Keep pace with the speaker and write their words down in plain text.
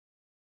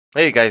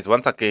Hey guys,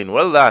 once again,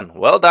 well done.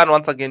 Well done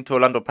once again to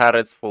Orlando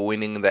Pirates for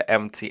winning the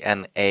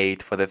MTN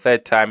 8 for the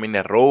third time in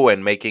a row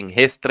and making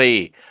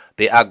history.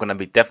 They are going to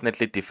be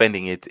definitely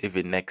defending it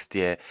even next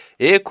year.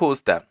 Hey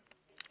Costa,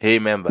 hey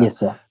member. Yes,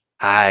 sir.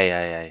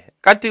 Hayi.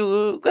 Kanti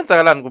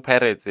kwenzakalani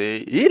ku-Pirates?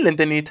 Yini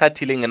lento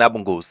eniyithathile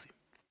engenabungozi?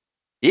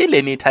 Yini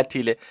le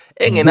niyithathile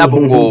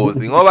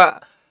engenabungozi?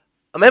 Ngoba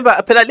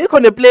remember phela likho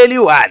neplayer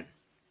eli-1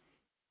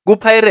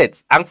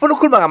 ku-Pirates. Angifuni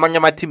ukukhuluma ngamanye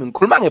ama-team,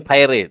 ngikhuluma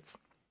nge-Pirates.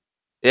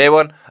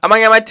 Yayibona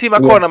amanye ama-team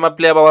Yeah, akhona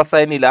ama-player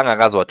abawasayinile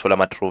angakaze wathola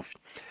ama-trophy.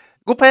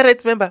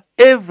 Ku-Pirates, remember,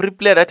 every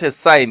player that has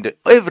signed,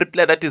 every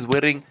player that is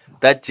wearing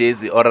that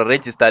jersey or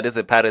registered as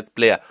a Pirates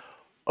player,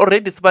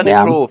 already siba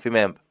yeah, ne-trophy,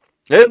 remember.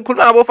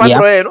 Ngikhuluma ngabo Van yeah.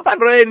 Rooyen. uVan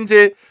Rooyen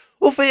nje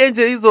ufike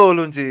nje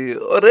izolo nje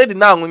already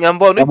nangu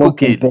ngiyambona Abo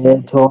uyigugile.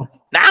 Gilberto.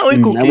 Nawu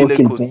Abo uyigugile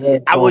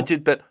Nkosi. Abo Gilberto.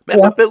 Gilbert. Yeah.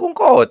 Member bheka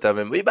uNkotha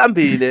member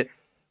uyibambile.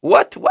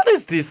 What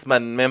is this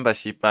man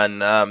membership man?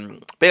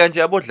 Bheka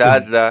nje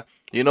abodladla.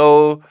 You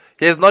know,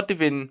 he has not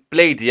even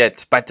played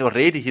yet, but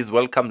already he's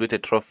welcomed with a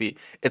trophy.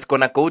 It's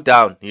gonna go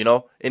down, you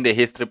know, in the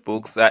history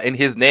books. In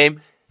his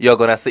name, you're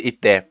gonna see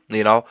it there,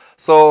 you know.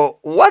 So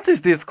what is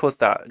this,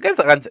 Costa?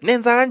 Nenza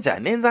kanjani?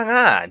 Nenza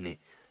ngani?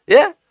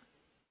 Yeah.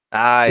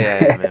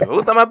 Yeah, man.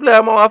 With my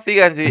player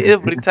mawafika nje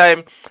every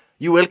time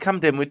you welcome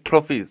them with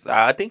trophies.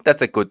 I think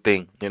that's a good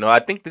thing. You know, I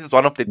think this is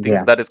one of the things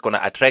Yeah, that is going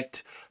to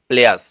attract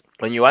players.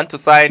 When you want to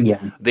sign, yeah,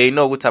 they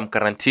know which I'm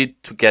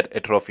guaranteed to get a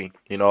trophy.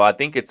 You know, I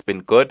think it's been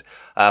good.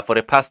 For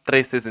the past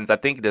 3 seasons, I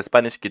think the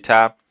Spanish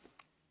guitar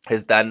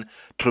has done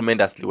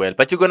tremendously well.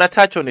 But you're going to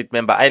touch on it,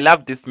 remember. I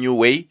love this new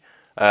way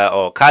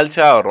or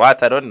culture or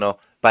what, I don't know.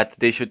 But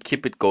they should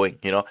keep it going,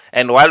 you know.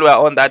 And while we're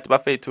on that,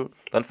 Buffet too,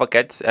 don't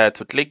forget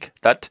to click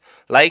that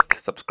like,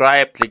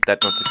 subscribe, click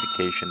that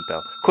notification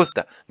bell.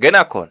 Costa,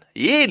 ngena khona.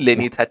 Yini le sure.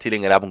 niyithathile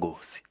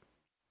ngelabungozi?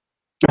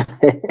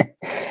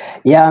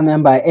 Yeah,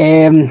 remember,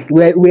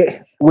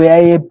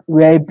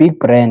 we're a big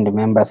brand,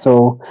 remember.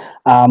 So,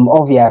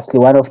 obviously,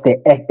 one of the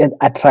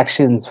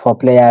attractions for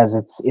players,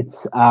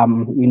 it's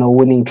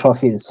winning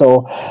trophies.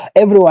 So,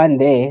 everyone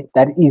there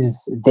that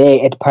is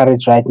there at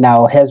Paris right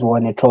now has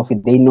won a trophy.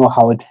 They know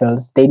how it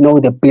feels. They know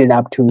the build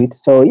up to it.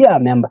 So, yeah,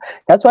 remember,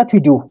 that's what we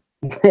do.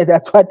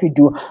 That's what we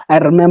do. I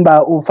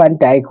remember Van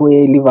Dijk,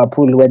 where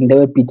Liverpool, when they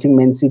were beating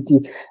Man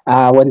City,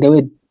 when they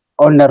were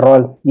on the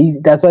roll.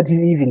 That's what he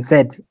even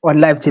said on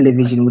live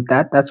television with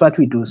that. That's what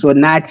we do. So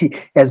Nati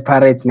as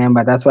Pirates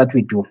member, that's what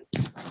we do.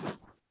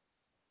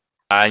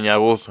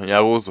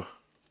 Ngiyakuzwa.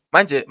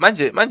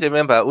 Manje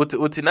member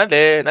uthi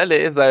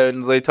nale ezayo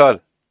nizoyithola.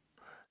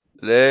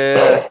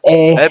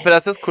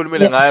 Phela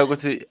sesikhulumile Yeah, ngayo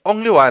ukuthi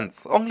only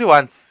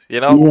once, you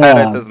know, Pirates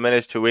yeah, has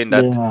managed to win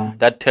yeah.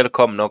 that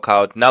Telkom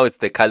knockout. Now it's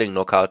the Carling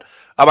knockout.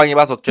 Abanye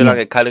bazokutshelwa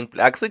Yeah. nge-Carling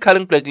akusi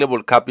Carling Black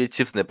Label Cup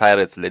ye-Chiefs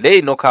ne-Pirates le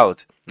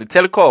knockout.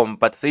 I-Telkom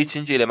but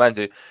seyitshintshile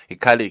manje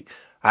i-Carling.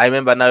 I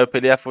remember nayo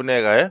phela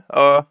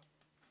iyafuneka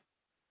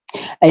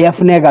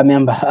Ayafuneka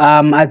member.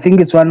 I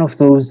think it's one of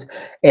those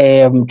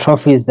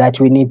trophies that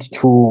we need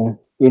to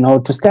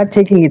to start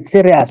taking it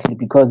seriously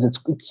because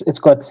it's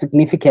got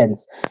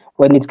significance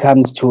when it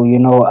comes to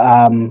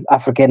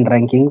African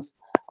rankings.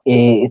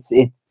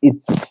 It's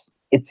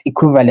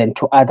equivalent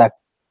to other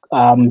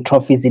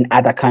trophies in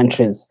other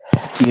countries,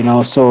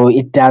 so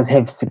it does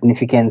have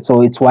significance.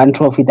 So it's one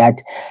trophy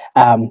that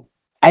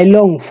I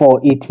long for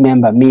it,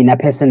 member, me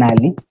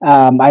personally.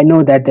 I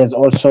know that there's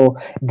also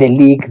the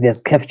league, there's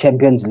CAF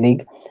Champions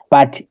League,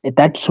 but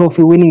that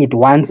trophy, winning it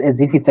once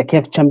as if it's a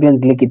CAF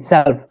Champions League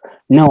itself,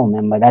 no,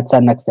 member, that's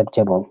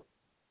unacceptable.